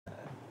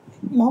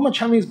Mohammed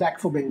Shami is back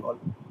for Bengal.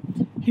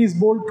 He's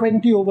bowled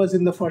 20 overs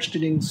in the first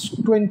innings,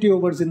 20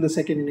 overs in the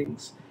second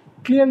innings.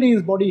 Clearly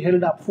his body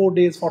held up 4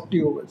 days,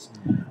 40 overs.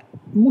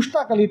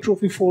 Mushtaq Ali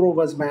Trophy 4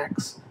 overs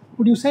max.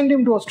 Would you send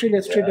him to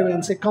Australia straight away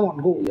and say, come on,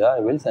 go? Yeah, I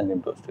will send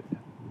him to Australia.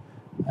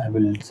 I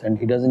will send.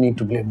 He doesn't need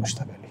to play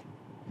Mushtaq Ali.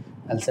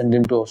 I'll send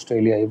him to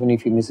Australia even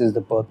if he misses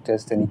the Perth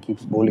test and he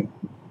keeps bowling.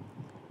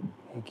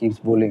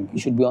 He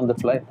should be on the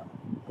flight now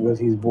because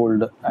he's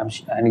bowled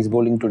and he's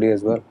bowling today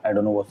as well. I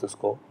don't know what's the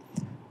score,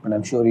 but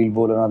I'm sure he'll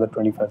bowl another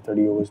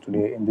 25-30 overs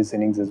today in this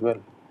innings as well.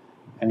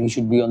 And he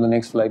should be on the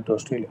next flight to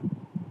Australia.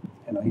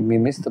 He may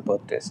miss the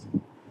Perth test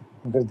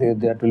because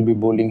that will be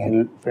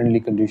bowling friendly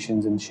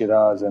conditions in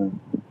Shiraz and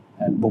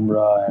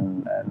Bumrah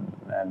and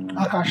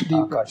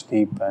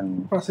Akashdeep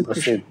and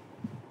Prasidh.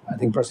 I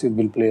think Prasidh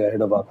will play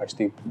ahead of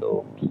Akashdeep,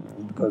 so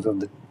because of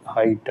the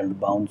height and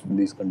bounce in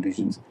these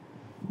conditions.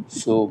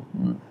 So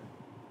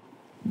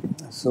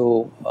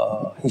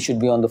he should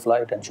be on the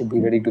flight and should be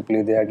ready to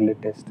play the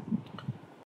Adelaide test.